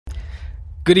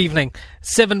Good evening.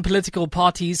 7 political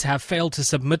parties have failed to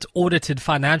submit audited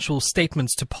financial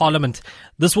statements to Parliament.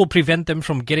 This will prevent them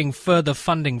from getting further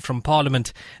funding from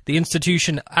Parliament. The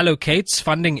institution allocates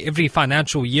funding every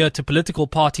financial year to political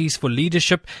parties for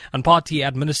leadership and party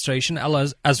administration,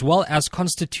 as well as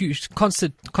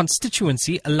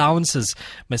constituency allowances.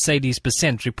 Mercedes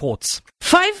Besant reports.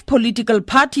 5 political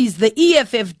parties, the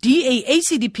EFF, DA,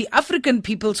 ACDP, African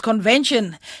People's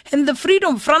Convention, and the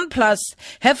Freedom Front Plus,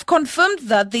 have confirmed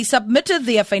that they submitted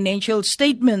their financial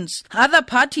statements. Other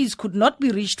parties could not be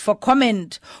reached for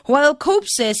comment, while COPE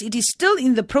says it is still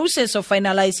in the process of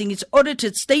finalizing its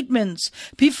audited statements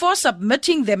before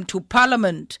submitting them to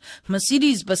Parliament.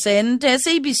 Mercedes Besant,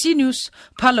 SABC News,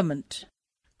 Parliament.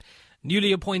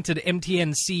 Newly appointed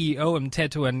MTN CEO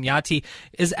Mteto Nyati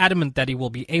is adamant that he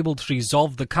will be able to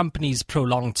resolve the company's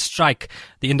prolonged strike.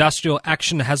 The industrial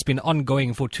action has been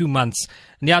ongoing for 2 months.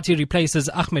 Nyati replaces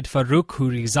Ahmed Farouk,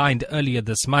 who resigned earlier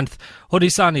this month.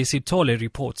 Horisani Sitole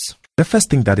reports. The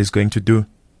first thing that he's going to do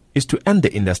is to end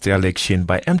the industrial action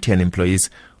by MTN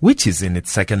employees, which is in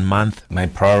its second month. My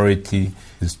priority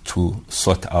is to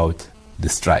sort out the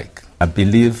strike. I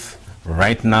believe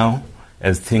right now,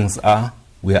 as things are,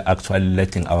 we are actually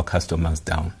letting our customers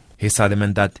down. He's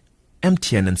adamant that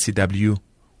MTN and CW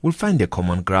will find a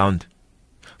common ground.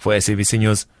 For SABC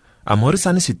News, I'm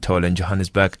Horisani Sitole in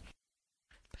Johannesburg.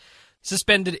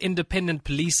 Suspended Independent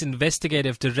Police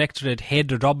Investigative Directorate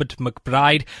Head Robert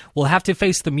McBride will have to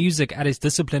face the music at his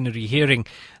disciplinary hearing.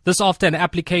 This after an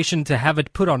application to have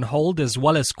it put on hold, as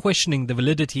well as questioning the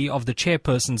validity of the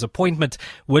chairperson's appointment,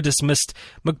 were dismissed.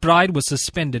 McBride was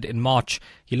suspended in March.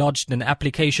 He lodged an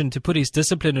application to put his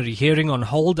disciplinary hearing on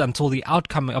hold until the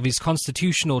outcome of his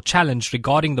constitutional challenge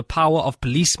regarding the power of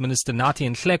Police Minister Nathi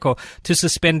Nhleko to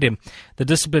suspend him. The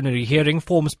disciplinary hearing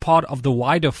forms part of the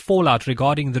wider fallout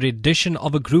regarding the rendition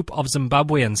of a group of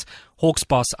Zimbabweans. Hawks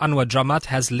boss Anwar Dramat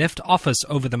has left office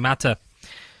over the matter.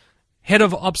 Head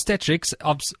of obstetrics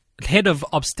at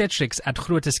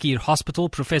Groote Schuur Hospital,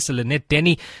 Professor Lynette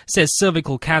Denny, says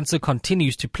cervical cancer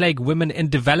continues to plague women in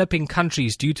developing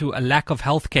countries due to a lack of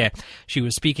healthcare. She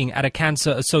was speaking at a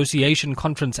Cancer Association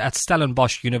conference at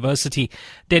Stellenbosch University.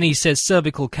 Denny says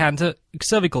cervical cancer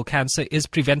is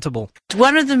preventable.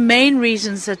 One of the main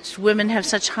reasons that women have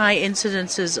such high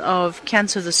incidences of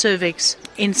cancer of the cervix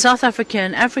in South Africa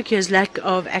and Africa is lack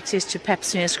of access to pap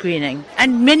smear screening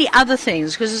and many other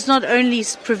things, because it's not only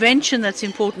prevention that's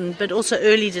important but also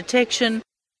early detection.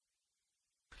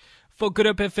 For Good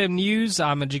Hope FM News,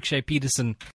 I'm Ajikshay Peterson.